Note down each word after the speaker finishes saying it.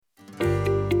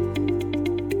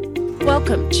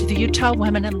Welcome to the Utah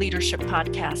Women in Leadership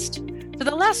Podcast. For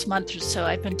the last month or so,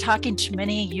 I've been talking to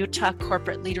many Utah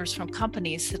corporate leaders from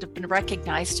companies that have been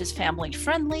recognized as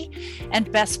family-friendly and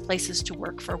best places to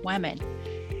work for women.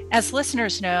 As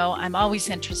listeners know, I'm always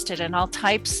interested in all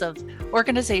types of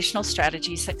organizational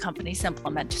strategies that companies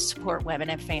implement to support women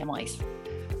and families.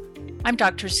 I'm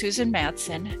Dr. Susan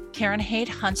Madsen, Karen Haight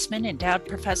Huntsman Endowed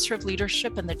Professor of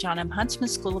Leadership in the John M. Huntsman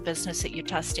School of Business at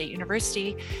Utah State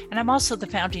University, and I'm also the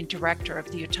founding director of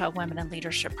the Utah Women in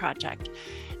Leadership Project.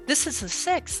 This is the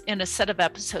sixth in a set of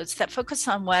episodes that focus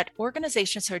on what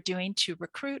organizations are doing to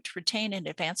recruit, retain, and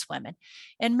advance women,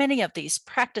 and many of these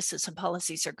practices and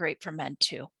policies are great for men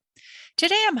too.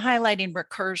 Today, I'm highlighting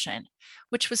Recursion,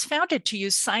 which was founded to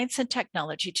use science and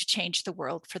technology to change the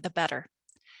world for the better.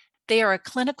 They are a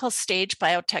clinical stage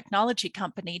biotechnology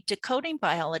company decoding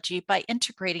biology by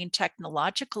integrating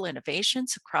technological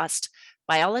innovations across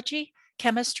biology,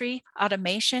 chemistry,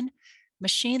 automation,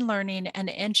 machine learning, and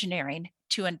engineering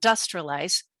to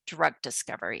industrialize drug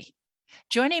discovery.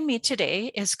 Joining me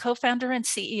today is co-founder and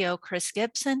CEO Chris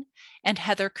Gibson and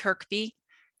Heather Kirkby,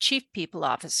 Chief People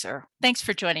Officer. Thanks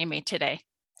for joining me today.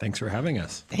 Thanks for having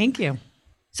us. Thank you.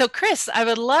 So Chris, I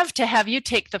would love to have you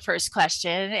take the first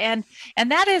question, and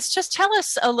that is just tell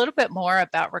us a little bit more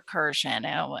about Recursion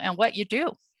and what you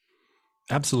do.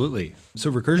 Absolutely. So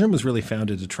Recursion was really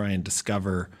founded to try and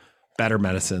discover better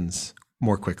medicines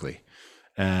more quickly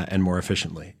and more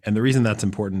efficiently. And the reason that's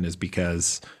important is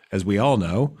because, as we all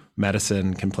know,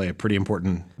 medicine can play a pretty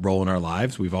important role in our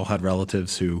lives. We've all had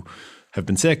relatives who have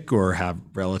been sick or have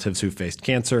relatives who faced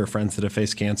cancer or friends that have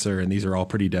faced cancer, and these are all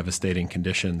pretty devastating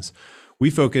conditions. We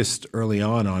focused early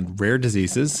on rare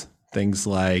diseases, things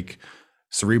like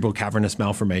cerebral cavernous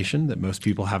malformation that most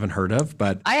people haven't heard of.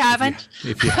 But I haven't.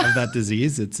 If you have that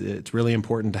disease, it's really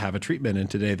important to have a treatment. And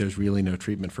today there's really no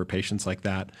treatment for patients like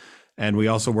that. And we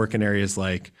also work in areas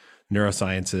like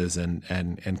neurosciences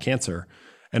and cancer.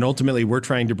 And ultimately, we're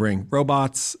trying to bring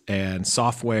robots and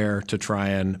software to try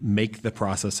and make the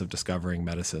process of discovering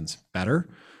medicines better.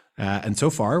 And so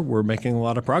far, we're making a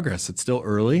lot of progress. It's still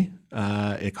early.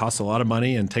 It costs a lot of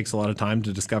money and takes a lot of time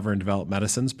to discover and develop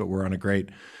medicines, but we're on a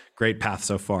great path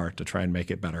so far to try and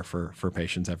make it better for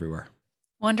patients everywhere.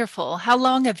 Wonderful. How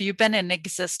long have you been in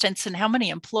existence and how many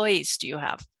employees do you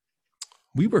have?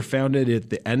 We were founded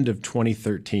at the end of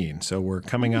 2013. So we're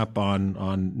coming up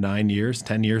on 9 years,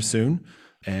 10 years soon.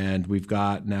 And we've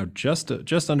got now just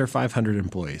under 500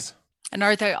 employees. And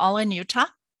are they all in Utah?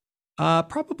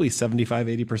 Probably 75,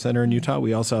 80% are in Utah.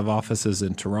 We also have offices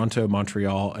in Toronto,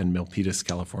 Montreal, and Milpitas,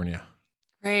 California.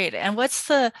 Great. And what's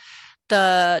the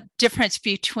difference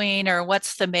between, or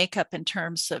what's the makeup in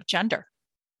terms of gender?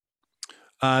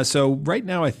 So right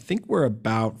now, I think we're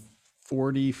about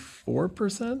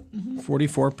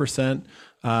 44%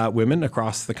 women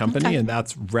across the company. Okay. And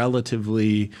that's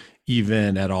relatively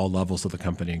even at all levels of the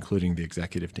company, including the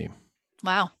executive team.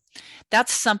 Wow.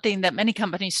 That's something that many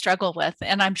companies struggle with.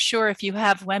 And I'm sure if you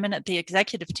have women at the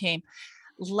executive team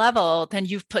level, then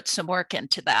you've put some work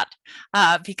into that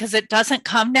because it doesn't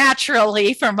come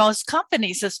naturally for most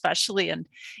companies, especially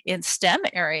in STEM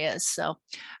areas. So,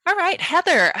 all right,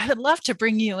 Heather, I would love to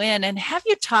bring you in and have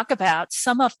you talk about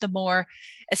some of the more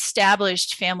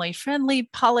established family-friendly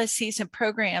policies and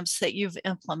programs that you've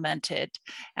implemented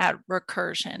at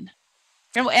Recursion.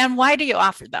 And why do you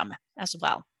offer them as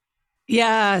well?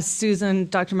 Yeah, Susan,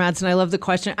 Dr. Madsen, I love the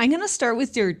question. I'm going to start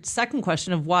with your second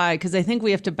question of why, because I think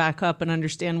we have to back up and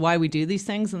understand why we do these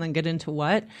things and then get into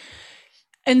what.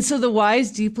 And so the why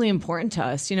is deeply important to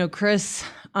us. You know, Chris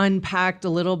unpacked a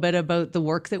little bit about the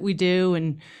work that we do,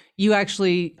 and you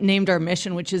actually named our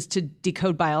mission, which is to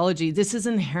decode biology. This is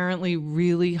inherently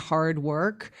really hard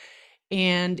work.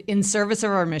 And in service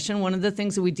of our mission, one of the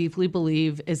things that we deeply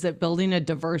believe is that building a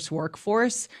diverse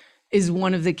workforce is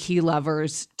one of the key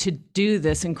levers to do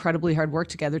this incredibly hard work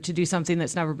together, to do something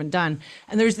that's never been done.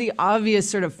 And there's the obvious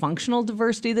sort of functional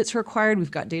diversity that's required.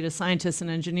 We've got data scientists and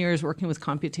engineers working with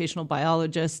computational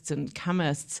biologists and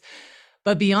chemists.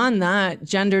 But beyond that,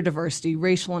 gender diversity,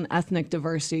 racial and ethnic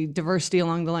diversity, diversity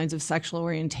along the lines of sexual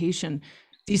orientation,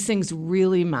 these things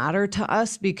really matter to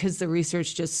us because the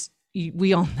research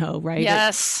we all know, right?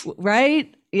 Yes.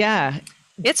 Right? Yeah.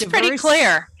 It's pretty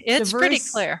clear. It's pretty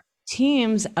clear.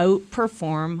 Teams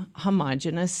outperform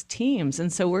homogenous teams.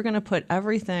 And so we're going to put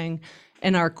everything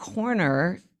in our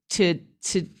corner to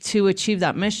achieve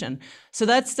that mission. So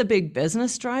that's the big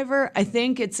business driver. I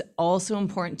think it's also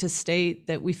important to state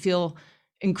that we feel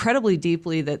incredibly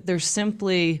deeply that there's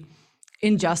simply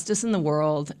injustice in the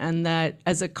world, and that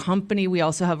as a company, we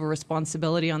also have a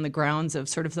responsibility on the grounds of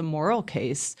sort of the moral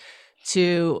case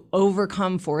to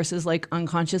overcome forces like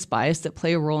unconscious bias that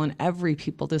play a role in every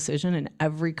people decision in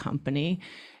every company,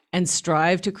 and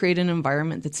strive to create an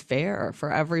environment that's fair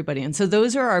for everybody. And so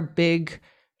those are our big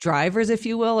drivers, if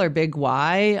you will, our big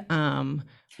why.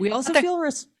 We also feel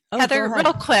Heather,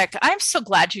 real quick, I'm so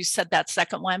glad you said that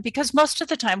second one, because most of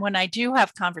the time when I do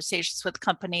have conversations with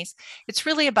companies, it's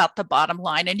really about the bottom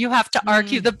line, and you have to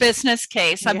argue the business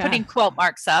case. I'm putting quote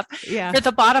marks up for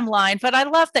the bottom line, but I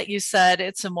love that you said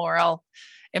it's a moral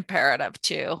imperative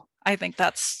too. I think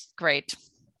that's great.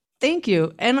 Thank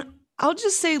you. And I'll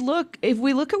just say, look, if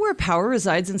we look at where power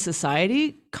resides in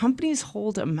society, companies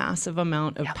hold a massive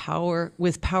amount of power.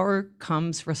 With power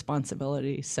comes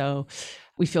responsibility. So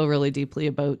we feel really deeply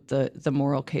about the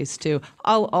moral case too.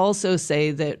 I'll also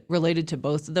say that related to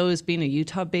both of those, being a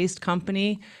Utah-based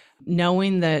company,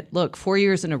 knowing that, look, 4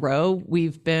 years in a row,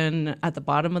 we've been at the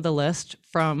bottom of the list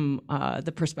from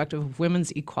the perspective of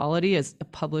women's equality as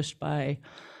published by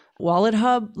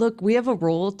WalletHub. Look, we have a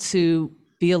role to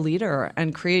be a leader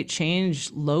and create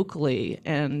change locally.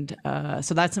 And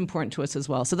so that's important to us as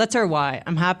well. So that's our why.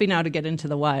 I'm happy now to get into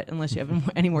the what, unless you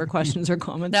have any more questions or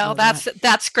comments. No,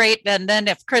 that's great. And then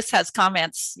if Chris has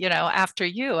comments, after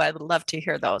you, I would love to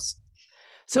hear those.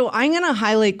 So I'm going to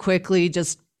highlight quickly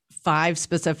just 5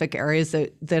 specific areas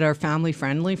that are family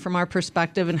friendly from our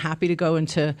perspective, and happy to go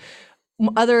into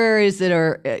other areas that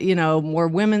are, more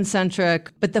women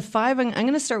centric. But the 5, I'm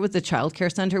going to start with the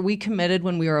childcare center. We committed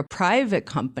when we were a private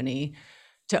company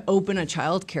to open a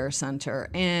childcare center.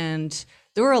 And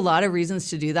there were a lot of reasons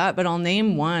to do that, but I'll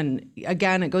name one.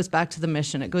 Again, it goes back to the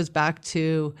mission. It goes back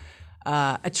to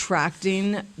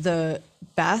attracting the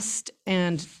best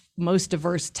and most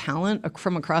diverse talent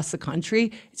from across the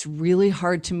country. It's really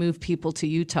hard to move people to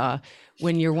Utah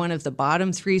when you're one of the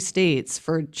bottom 3 states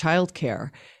for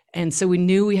childcare. And so we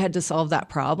knew we had to solve that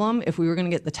problem if we were going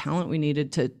to get the talent we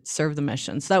needed to serve the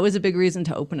mission. So that was a big reason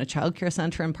to open a childcare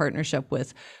center in partnership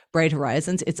with Bright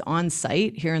Horizons. It's on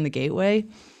site here in the Gateway.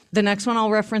 The next one I'll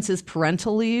reference is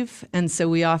parental leave. And so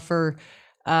we offer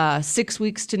 6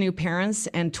 weeks to new parents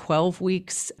and 12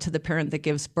 weeks to the parent that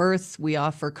gives birth. We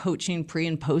offer coaching pre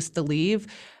and post the leave.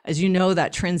 As you know,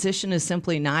 that transition is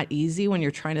simply not easy when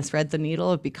you're trying to thread the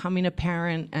needle of becoming a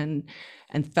parent and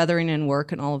feathering in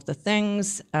work and all of the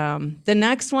things. The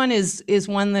next one is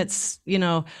one that's,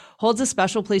 holds a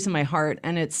special place in my heart,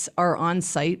 and it's our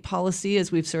on-site policy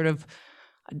as we've sort of,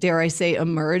 dare I say,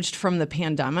 emerged from the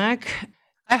pandemic.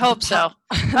 I hope so.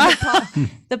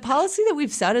 The policy that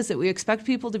we've set is that we expect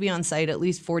people to be on site at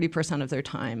least 40% of their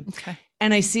time. Okay.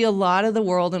 And I see a lot of the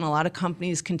world and a lot of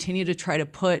companies continue to try to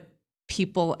put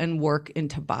people and work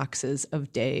into boxes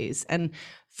of days. And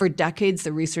for decades,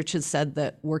 the research has said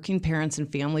that working parents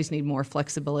and families need more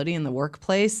flexibility in the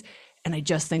workplace. And I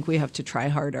just think we have to try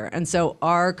harder. And so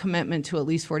our commitment to at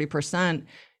least 40%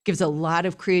 gives a lot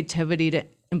of creativity to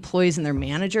employees and their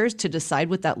managers to decide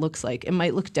what that looks like. It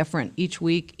might look different each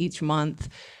week, each month.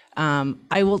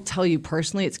 I will tell you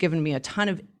personally, it's given me a ton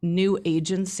of new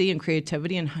agency and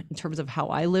creativity in terms of how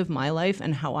I live my life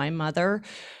and how I mother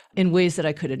in ways that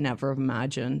I could have never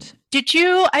imagined.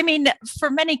 For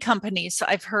many companies,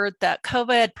 I've heard that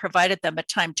COVID provided them a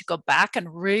time to go back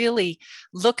and really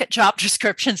look at job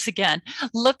descriptions again,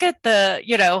 look at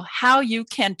how you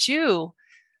can do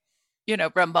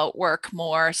remote work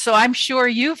more. So I'm sure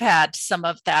you've had some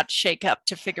of that shake up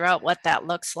to figure out what that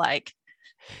looks like.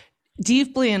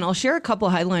 Deeply, and I'll share a couple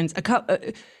of headlines.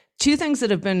 2 things that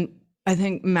have been, I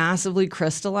think, massively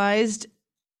crystallized.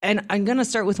 And I'm going to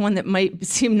start with one that might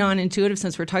seem non-intuitive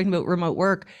since we're talking about remote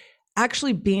work.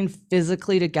 Actually being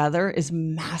physically together is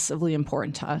massively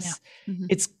important to us. Yeah. Mm-hmm.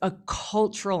 It's a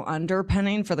cultural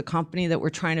underpinning for the company that we're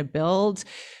trying to build.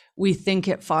 We think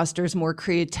it fosters more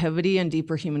creativity and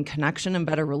deeper human connection and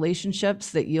better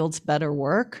relationships that yields better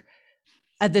work.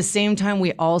 At the same time,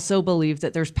 we also believe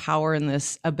that there's power in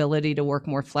this ability to work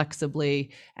more flexibly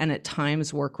and at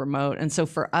times work remote. And so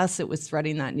for us, it was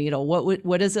threading that needle.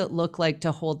 What does it look like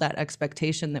to hold that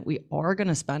expectation that we are going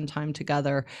to spend time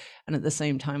together and at the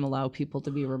same time allow people to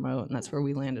be remote? And that's where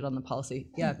we landed on the policy.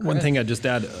 Yeah. One thing I'd just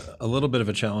add, a little bit of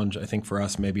a challenge, I think, for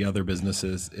us, maybe other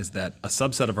businesses, is that a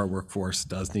subset of our workforce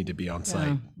does need to be on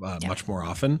site much more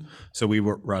often. So we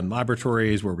run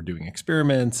laboratories where we're doing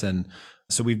experiments, and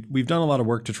so we've done a lot of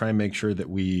work to try and make sure that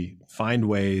we find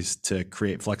ways to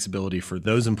create flexibility for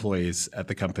those employees at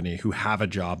the company who have a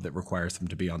job that requires them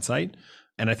to be on site.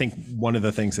 And I think one of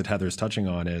the things that Heather's touching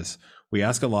on is we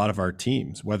ask a lot of our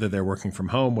teams, whether they're working from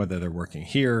home, whether they're working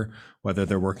here, whether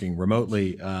they're working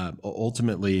remotely,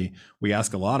 ultimately, we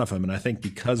ask a lot of them. And I think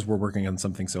because we're working on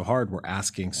something so hard, we're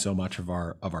asking so much of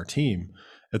our team.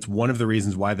 It's one of the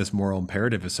reasons why this moral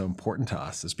imperative is so important to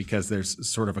us, is because there's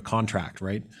sort of a contract,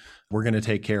 right? We're going to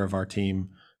take care of our team,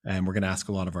 and we're going to ask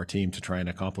a lot of our team to try and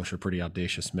accomplish a pretty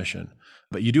audacious mission.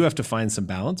 But you do have to find some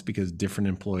balance, because different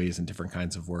employees and different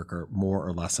kinds of work are more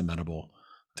or less amenable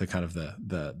to kind of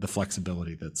the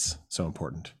flexibility that's so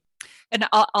important. And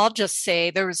I'll just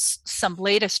say there was some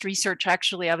latest research.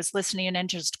 Actually, I was listening in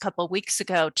just a couple of weeks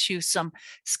ago to some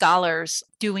scholars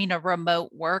doing a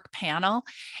remote work panel.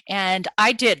 And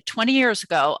I did 20 years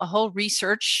ago a whole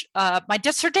research, my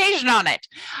dissertation on it.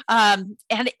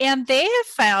 And they have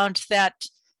found that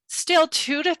still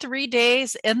 2 to 3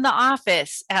 days in the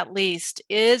office, at least,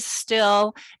 is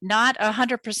still not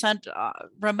 100%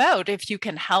 remote if you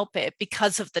can help it,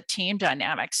 because of the team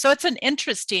dynamics. So it's an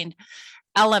interesting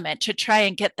element to try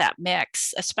and get that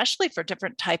mix, especially for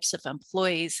different types of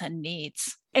employees and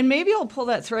needs. And maybe I'll pull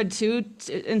that thread too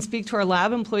and speak to our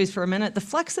lab employees for a minute. The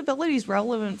flexibility is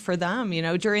relevant for them. You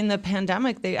know, during the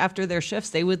pandemic, after their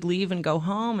shifts, they would leave and go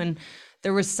home. And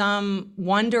there was some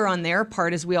wonder on their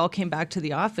part as we all came back to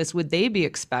the office, would they be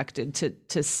expected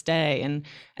to stay?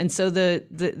 And so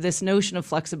this notion of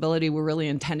flexibility, we're really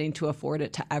intending to afford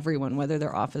it to everyone, whether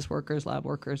they're office workers, lab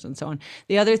workers, and so on.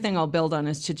 The other thing I'll build on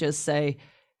is to just say,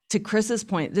 to Chris's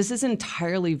point, this is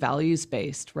entirely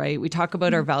values-based, right? We talk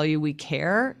about our value, we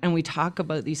care, and we talk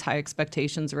about these high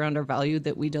expectations around our value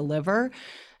that we deliver.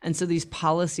 And so these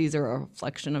policies are a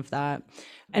reflection of that.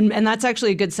 And that's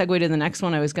actually a good segue to the next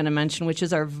one I was going to mention, which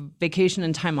is our vacation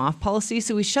and time off policy.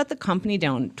 So we shut the company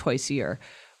down twice a year,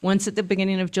 once at the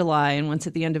beginning of July and once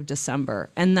at the end of December.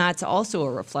 And that's also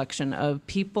a reflection of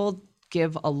people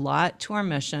give a lot to our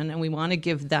mission, and we want to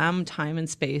give them time and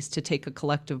space to take a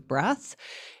collective breath.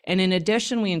 And in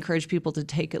addition, we encourage people to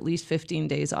take at least 15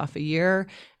 days off a year,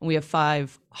 and we have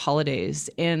 5 holidays.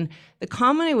 And the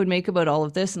comment I would make about all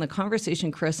of this, and the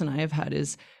conversation Chris and I have had,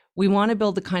 is we want to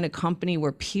build the kind of company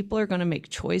where people are going to make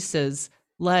choices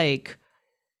like,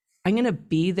 I'm going to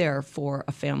be there for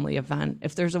a family event.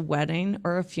 If there's a wedding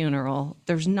or a funeral,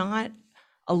 there's not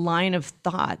a line of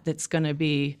thought that's going to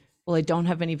be, well, I don't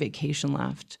have any vacation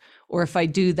left. Or if I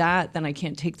do that, then I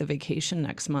can't take the vacation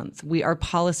next month. Our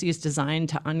policy is designed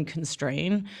to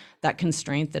unconstrain that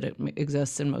constraint that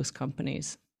exists in most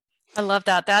companies. I love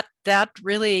that. That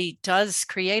really does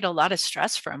create a lot of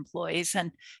stress for employees.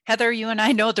 And Heather, you and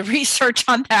I know the research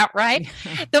on that, right?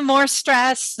 Yeah. The more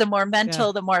stress, the more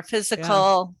mental, the more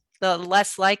physical, the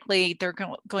less likely they're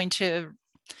going to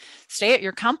stay at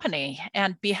your company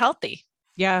and be healthy.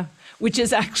 Yeah, which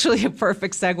is actually a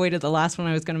perfect segue to the last one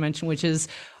I was going to mention, which is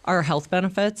our health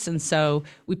benefits. And so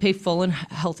we pay full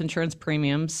health insurance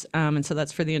premiums. And so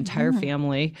that's for the entire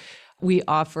family. We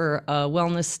offer a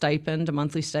wellness stipend, a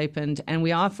monthly stipend, and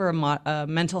we offer a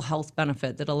mental health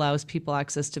benefit that allows people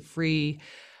access to free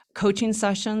coaching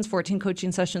sessions, 14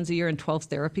 coaching sessions a year and 12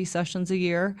 therapy sessions a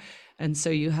year. And so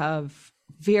you have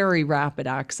very rapid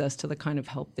access to the kind of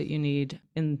help that you need,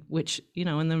 in which, in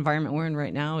the environment we're in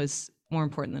right now, is more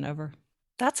important than ever.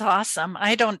 That's awesome.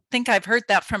 I don't think I've heard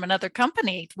that from another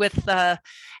company, with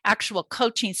actual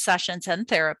coaching sessions and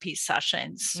therapy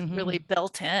sessions really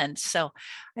built in. So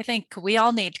I think we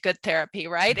all need good therapy,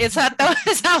 right? Is that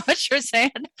what you're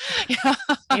saying? Yeah.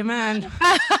 Amen.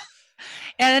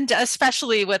 And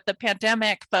especially with the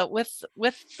pandemic, but with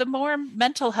the more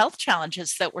mental health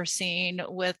challenges that we're seeing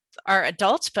with our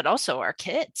adults, but also our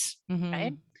kids,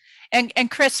 right?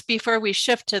 And Chris, before we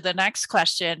shift to the next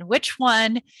question, which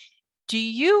one do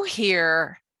you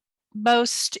hear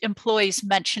most employees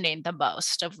mentioning the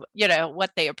most of,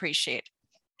 what they appreciate?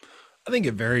 I think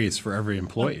it varies for every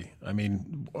employee. I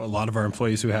mean, a lot of our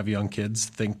employees who have young kids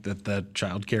think that the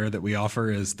childcare that we offer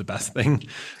is the best thing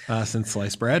since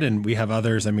sliced bread. And we have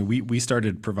others. I mean, we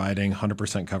started providing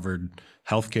 100% covered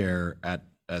healthcare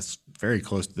as very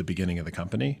close to the beginning of the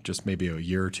company, just maybe a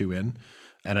year or two in.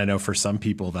 And I know for some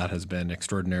people that has been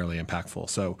extraordinarily impactful.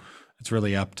 So it's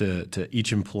really up to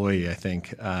each employee, I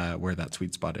think, where that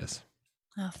sweet spot is.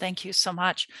 Oh, thank you so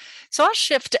much. So I'll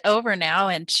shift over now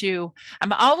into,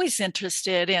 I'm always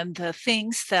interested in the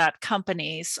things that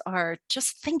companies are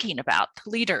just thinking about,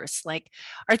 leaders. Like,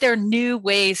 are there new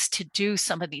ways to do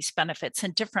some of these benefits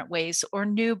in different ways, or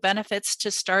new benefits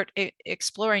to start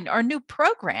exploring, or new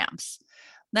programs?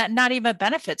 Not even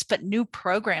benefits, but new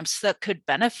programs that could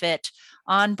benefit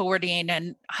onboarding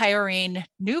and hiring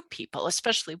new people,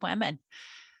 especially women.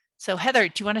 So Heather,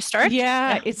 do you want to start?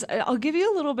 Yeah. I'll give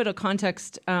you a little bit of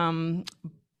context. One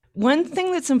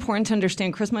thing that's important to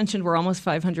understand, Chris mentioned we're almost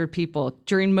 500 people.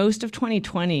 During most of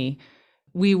 2020,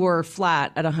 we were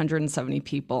flat at 170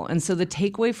 people. And so the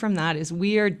takeaway from that is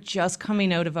we are just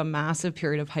coming out of a massive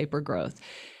period of hypergrowth.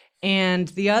 And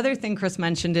the other thing Chris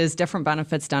mentioned is different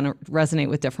benefits don't resonate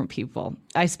with different people.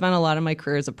 I spent a lot of my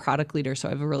career as a product leader, so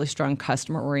I have a really strong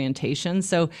customer orientation.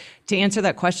 So to answer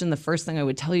that question, the first thing I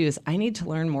would tell you is I need to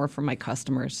learn more from my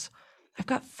customers. I've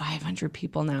got 500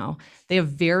 people now. They have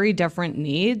very different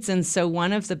needs. And so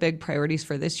one of the big priorities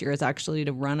for this year is actually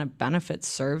to run a benefits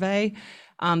survey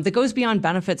that goes beyond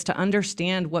benefits to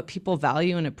understand what people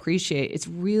value and appreciate. It's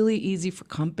really easy for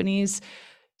companies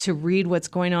to read what's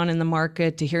going on in the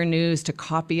market, to hear news, to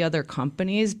copy other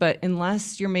companies. But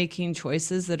unless you're making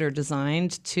choices that are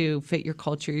designed to fit your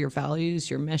culture, your values,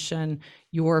 your mission,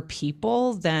 your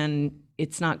people, then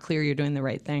it's not clear you're doing the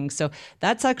right thing. So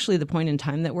that's actually the point in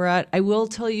time that we're at. I will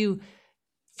tell you,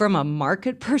 from a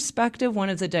market perspective, one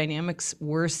of the dynamics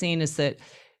we're seeing is that,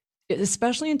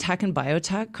 especially in tech and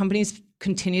biotech, companies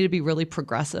continue to be really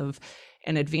progressive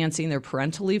and advancing their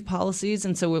parental leave policies.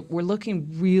 And so we're looking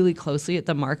really closely at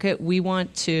the market. We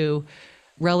want to,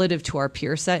 relative to our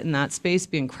peer set in that space,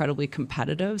 be incredibly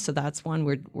competitive. So that's one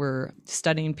we're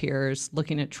studying peers,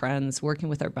 looking at trends, working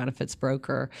with our benefits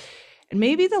broker. And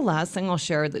maybe the last thing I'll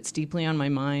share that's deeply on my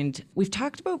mind, we've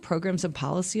talked about programs and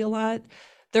policy a lot.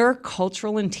 There are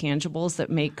cultural intangibles that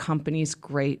make companies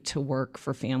great to work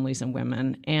for families and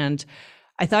women. And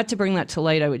I thought to bring that to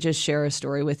light, I would just share a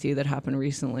story with you that happened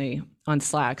recently on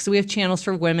Slack. So we have channels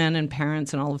for women and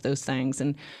parents and all of those things.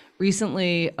 And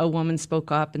recently a woman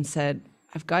spoke up and said,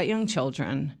 I've got young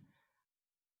children.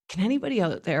 Can anybody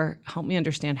out there help me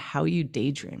understand how you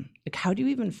daydream? Like, how do you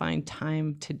even find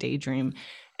time to daydream?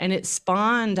 And it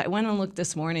spawned, I went and looked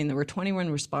this morning, there were 21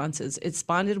 responses. It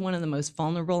spawned one of the most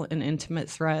vulnerable and intimate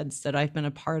threads that I've been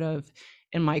a part of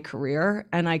in my career.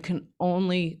 And I can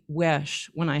only wish,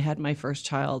 when I had my first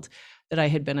child, that I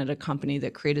had been at a company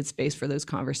that created space for those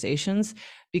conversations,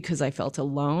 because I felt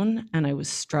alone and I was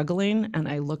struggling, and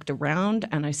I looked around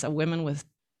and I saw women with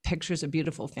pictures of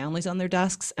beautiful families on their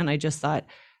desks. And I just thought,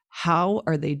 how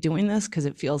are they doing this? Because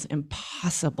it feels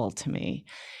impossible to me.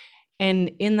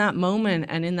 And in that moment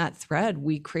and in that thread,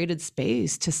 we created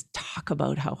space to talk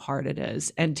about how hard it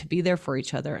is and to be there for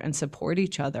each other and support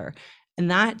each other. And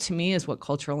that, to me, is what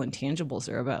cultural intangibles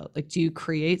are about. Like, do you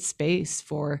create space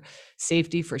for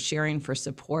safety, for sharing, for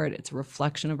support? It's a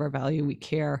reflection of our value. We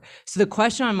care. So the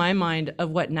question on my mind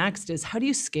of what next is, how do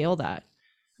you scale that?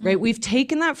 Right? We've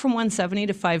taken that from 170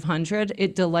 to 500.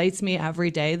 It delights me every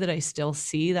day that I still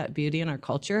see that beauty in our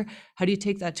culture. How do you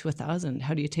take that to 1,000?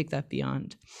 How do you take that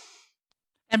beyond?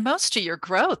 And most of your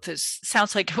growth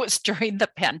sounds like it was during the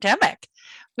pandemic,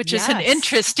 which is an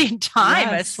interesting time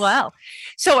as well.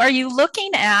 So are you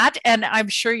looking at, and I'm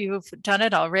sure you've done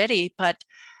it already, but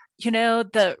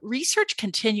the research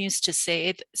continues to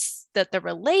say that the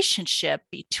relationship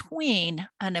between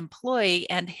an employee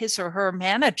and his or her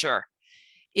manager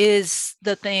is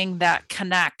the thing that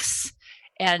connects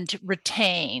and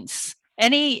retains.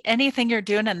 Anything you're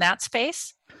doing in that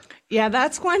space? Yeah,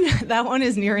 that one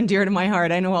is near and dear to my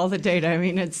heart. I know all the data. I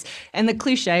mean, and the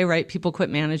cliche, right? People quit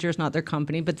managers, not their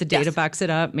company, but the data backs it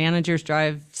up. Managers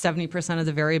drive 70% of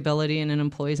the variability in an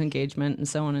employee's engagement, and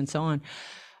so on and so on.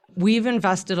 We've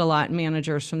invested a lot in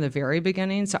managers from the very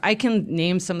beginning. So I can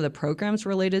name some of the programs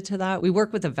related to that. We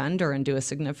work with a vendor and do a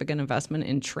significant investment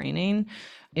in training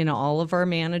in all of our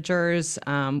managers.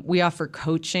 We offer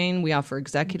coaching. We offer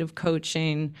executive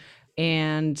coaching.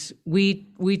 And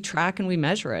we track and we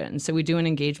measure it. And so we do an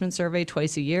engagement survey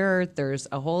twice a year. There's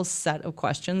a whole set of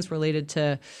questions related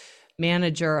to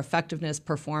manager effectiveness,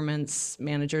 performance,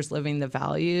 managers living the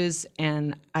values.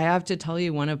 And I have to tell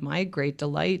you, one of my great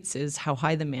delights is how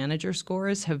high the manager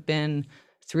scores have been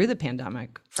through the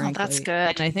pandemic, frankly. Oh, that's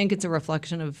good. And I think it's a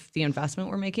reflection of the investment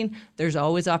we're making. There's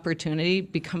always opportunity.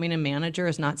 Becoming a manager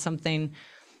is not something,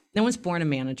 no one's born a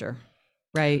manager.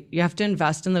 Right. You have to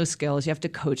invest in those skills. You have to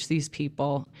coach these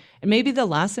people. And maybe the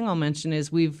last thing I'll mention is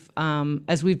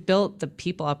as we've built the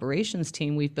people operations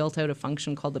team, we've built out a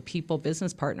function called the people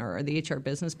business partner, or the HR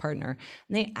business partner.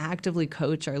 And they actively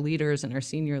coach our leaders and our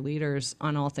senior leaders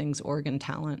on all things org and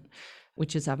talent,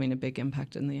 which is having a big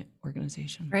impact in the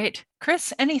organization. Great.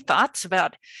 Chris, any thoughts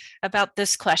about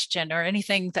this question or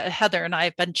anything that Heather and I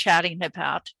have been chatting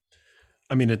about?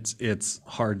 I mean, it's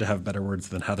hard to have better words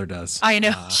than Heather does. I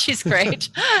know, she's great.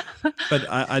 But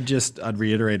I'd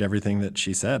reiterate everything that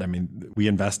she said. I mean, we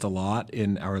invest a lot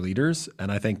in our leaders,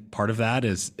 and I think part of that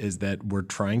is that we're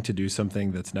trying to do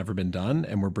something that's never been done,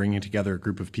 and we're bringing together a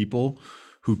group of people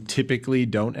who typically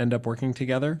don't end up working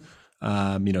together.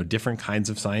 Different kinds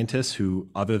of scientists who,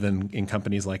 other than in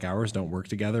companies like ours, don't work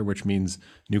together, which means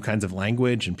new kinds of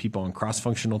language and people on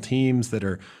cross-functional teams that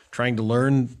are trying to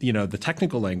learn, the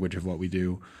technical language of what we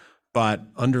do, But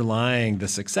underlying the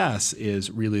success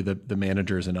is really the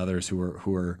managers and others who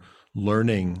are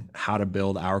learning how to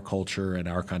build our culture and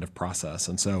our kind of process.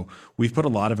 And so we've put a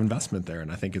lot of investment there.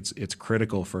 And I think it's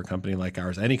critical for a company like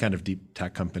ours, any kind of deep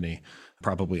tech company,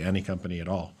 probably any company at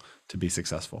all, to be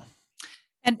successful.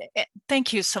 And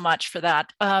thank you so much for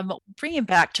that. Bringing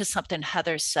back to something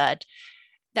Heather said,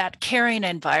 that caring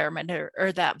environment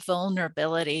or that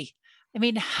vulnerability. I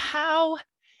mean,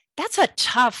 that's a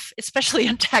tough, especially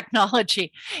in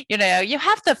technology, you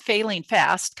have the failing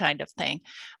fast kind of thing,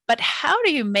 but how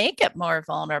do you make it more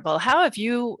vulnerable? How have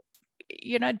you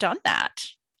done that?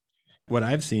 What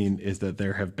I've seen is that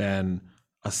there have been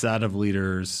a set of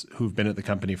leaders who've been at the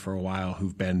company for a while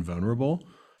who've been vulnerable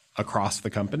across the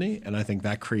company. And I think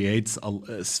that creates,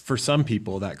 for some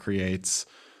people, that creates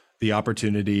the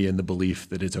opportunity and the belief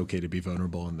that it's okay to be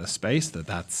vulnerable in this space,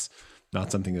 that's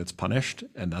not something that's punished.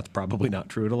 And that's probably not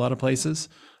true at a lot of places.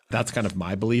 That's kind of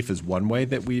my belief, is one way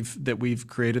that we've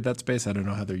created that space. I don't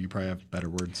know, Heather, you probably have better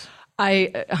words.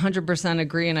 I 100%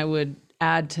 agree. And I would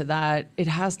add to that, it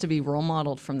has to be role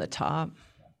modeled from the top.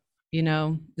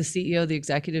 The CEO, the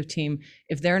executive team,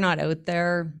 if they're not out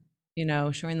there,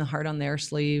 showing the heart on their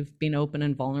sleeve, being open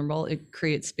and vulnerable, it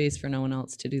creates space for no one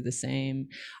else to do the same.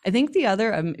 I think the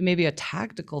other, maybe a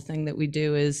tactical thing that we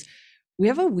do is we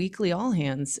have a weekly all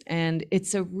hands, and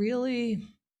it's a really,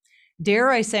 dare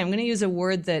I say, I'm going to use a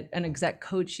word that an exec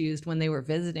coach used when they were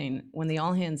visiting. When the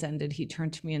all hands ended, he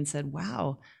turned to me and said,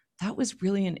 "Wow, that was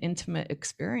really an intimate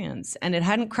experience." And it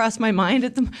hadn't crossed my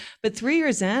mind but 3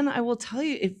 years in, I will tell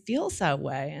you, it feels that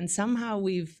way. And somehow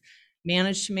we've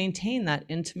managed to maintain that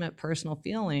intimate personal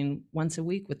feeling once a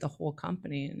week with the whole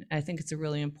company. And I think it's a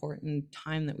really important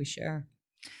time that we share.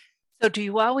 So do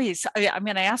you always, I'm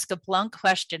going to ask a blunt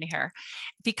question here,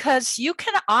 because you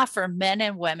can offer men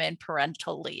and women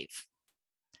parental leave.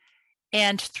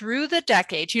 And through the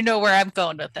decades, you know where I'm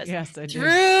going with this. Yes, I do.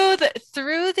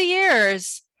 Through the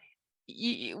years,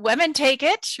 women take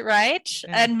it, right?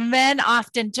 Yeah. And men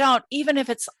often don't, even if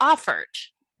it's offered.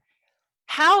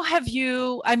 How have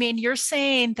you, you're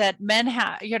saying that men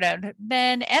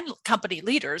and company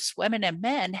leaders, women and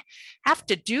men, have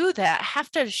to do that,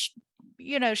 have to,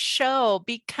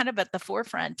 be kind of at the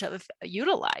forefront of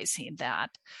utilizing that.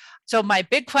 So my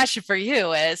big question for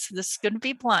you is, this is going to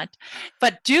be blunt,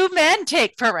 but do men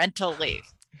take parental leave?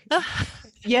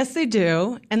 Yes, they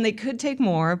do. And they could take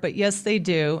more, but yes, they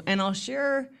do. And I'll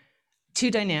share two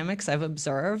dynamics I've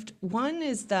observed. One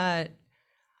is that,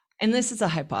 and this is a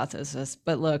hypothesis,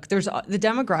 but look, there's the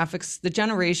demographics, the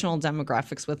generational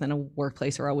demographics within a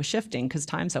workplace are always shifting because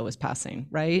time's always passing,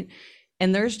 right?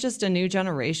 And there's just a new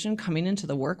generation coming into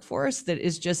the workforce that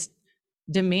is just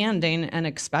demanding and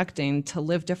expecting to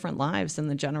live different lives than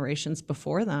the generations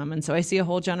before them. And so I see a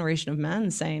whole generation of men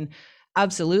saying,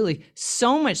 absolutely,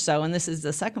 so much so, and this is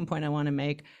the second point I want to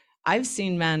make, I've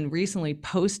seen men recently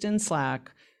post in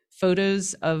Slack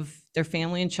photos of their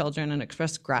family and children and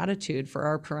express gratitude for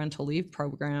our parental leave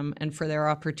program and for their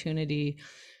opportunity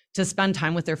to spend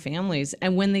time with their families.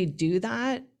 And when they do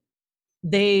that,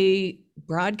 they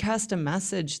broadcast a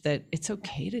message that it's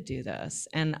okay to do this,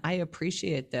 and I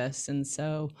appreciate this. And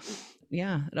so,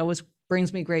 yeah, it always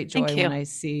brings me great joy when I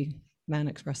see men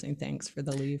expressing thanks for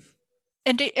the leave.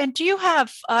 And do you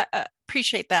have,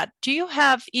 appreciate that, do you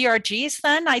have ERGs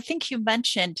then? I think you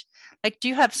mentioned, do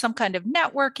you have some kind of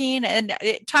networking, and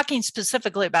talking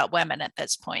specifically about women at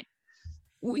this point?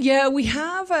 Yeah, we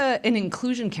have an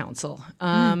inclusion council.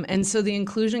 And so the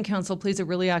inclusion council plays a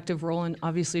really active role in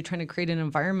obviously trying to create an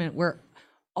environment where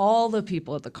all the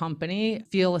people at the company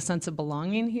feel a sense of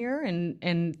belonging here.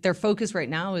 And their focus right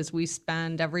now is we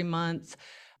spend every month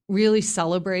really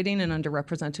celebrating an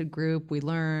underrepresented group. We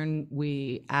learn,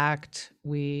 we act,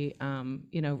 we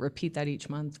repeat that each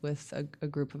month with a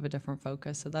group of a different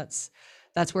focus. So that's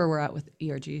where we're at with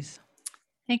ERGs.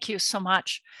 Thank you so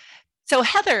much. So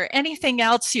Heather, anything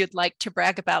else you'd like to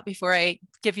brag about before I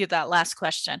give you that last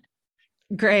question?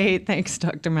 Great. Thanks,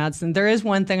 Dr. Madsen. There is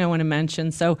one thing I want to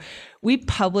mention. So we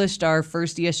published our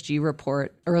first ESG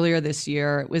report earlier this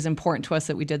year. It was important to us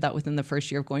that we did that within the first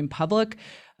year of going public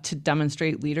to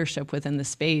demonstrate leadership within the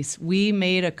space. We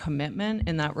made a commitment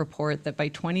in that report that by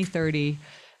 2030,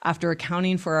 after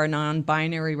accounting for our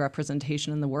non-binary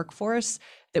representation in the workforce,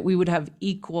 that we would have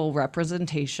equal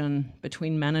representation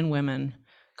between men and women,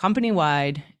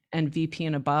 company-wide and VP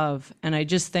and above. And I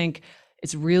just think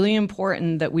it's really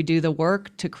important that we do the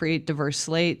work to create diverse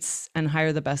slates and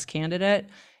hire the best candidate,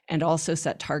 and also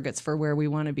set targets for where we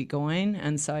want to be going.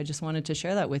 And so I just wanted to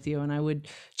share that with you. And I would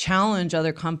challenge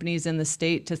other companies in the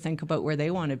state to think about where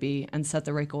they want to be and set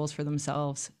the right goals for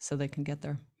themselves so they can get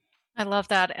there. I love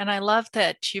that. And I love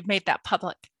that you've made that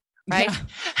public. right?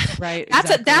 Yeah, right.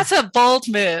 That's a bold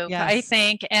move, Yes. I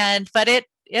think. But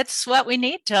it's what we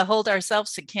need to hold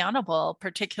ourselves accountable,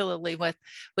 particularly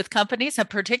with companies and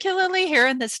particularly here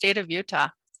in the state of Utah.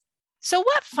 So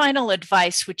what final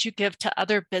advice would you give to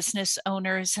other business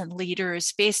owners and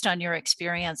leaders based on your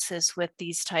experiences with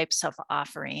these types of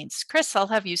offerings? Chris, I'll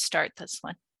have you start this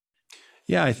one.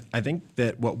 Yeah, I think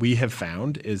that what we have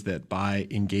found is that by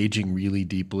engaging really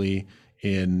deeply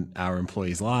in our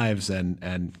employees' lives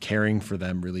and caring for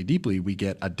them really deeply, we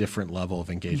get a different level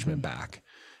of engagement back.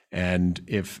 And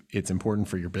if it's important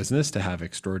for your business to have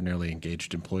extraordinarily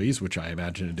engaged employees, which I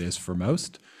imagine it is for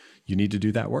most, you need to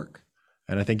do that work.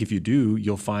 And I think if you do,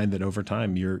 you'll find that over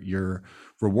time you're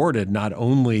rewarded not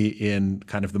only in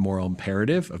kind of the moral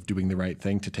imperative of doing the right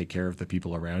thing to take care of the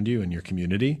people around you and your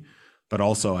community, but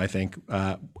also I think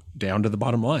down to the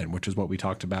bottom line, which is what we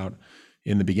talked about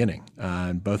in the beginning.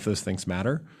 And both those things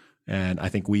matter. And I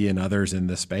think we and others in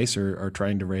this space are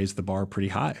trying to raise the bar pretty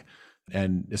high.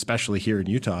 And especially here in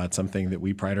Utah, it's something that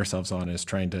we pride ourselves on, is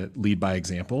trying to lead by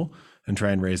example and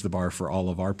try and raise the bar for all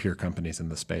of our peer companies in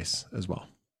the space as well.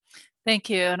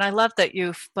 Thank you. And I love that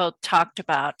you've both talked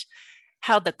about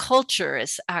how the culture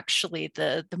is actually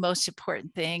the most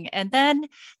important thing, and then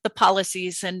the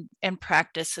policies and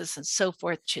practices and so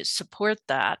forth to support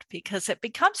that, because it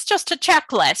becomes just a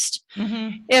checklist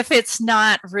if it's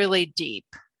not really deep.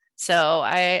 So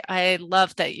I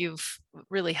love that you've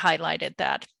really highlighted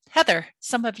that. Heather,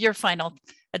 some of your final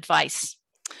advice.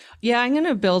 Yeah, I'm going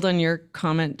to build on your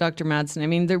comment, Dr. Madsen. I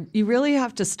mean, you really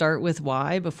have to start with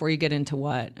why before you get into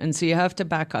what. And so you have to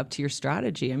back up to your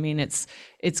strategy. I mean, it's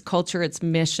culture, it's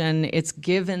mission, it's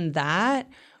given that.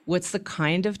 What's the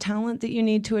kind of talent that you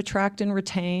need to attract and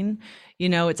retain? You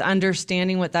know, it's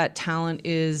understanding what that talent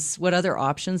is, what other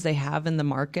options they have in the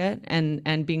market,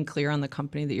 and being clear on the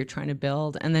company that you're trying to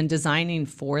build, and then designing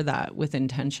for that with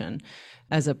intention,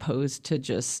 as opposed to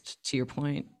just, to your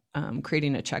point,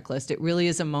 creating a checklist. It really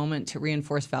is a moment to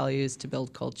reinforce values, to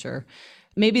build culture.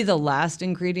 Maybe the last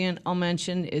ingredient I'll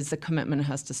mention is the commitment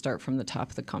has to start from the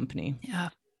top of the company. Yeah.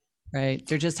 Right.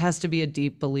 There just has to be a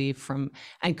deep belief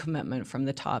and commitment from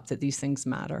the top that these things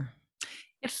matter.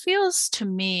 It feels to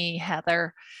me,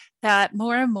 Heather, that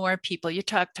more and more people, you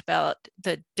talked about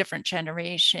the different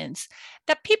generations,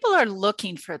 that people are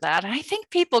looking for that. And I think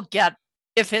people get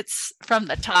if it's from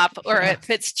the top, or if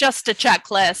it's just a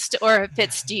checklist, or if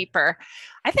it's deeper.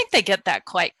 I think they get that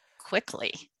quite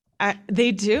quickly.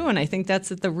 They do. And I think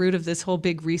that's at the root of this whole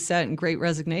big reset and great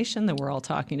resignation that we're all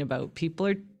talking about. People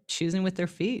are choosing with their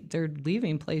feet. They're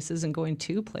leaving places and going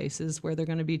to places where they're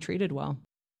going to be treated well.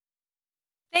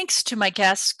 Thanks to my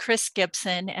guests, Chris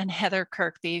Gibson and Heather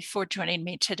Kirkby, for joining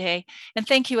me today. And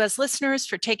thank you as listeners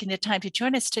for taking the time to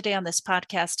join us today on this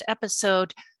podcast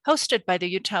episode, hosted by the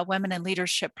Utah Women in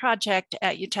Leadership Project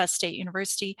at Utah State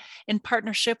University in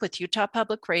partnership with Utah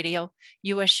Public Radio,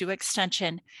 USU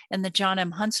Extension, and the John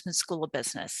M. Huntsman School of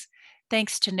Business.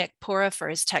 Thanks to Nick Pora for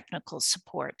his technical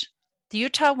support. The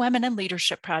Utah Women in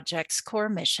Leadership Project's core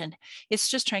mission is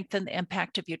to strengthen the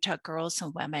impact of Utah girls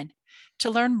and women. To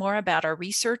learn more about our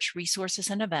research, resources,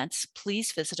 and events,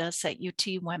 please visit us at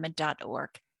utwomen.org.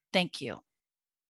 Thank you.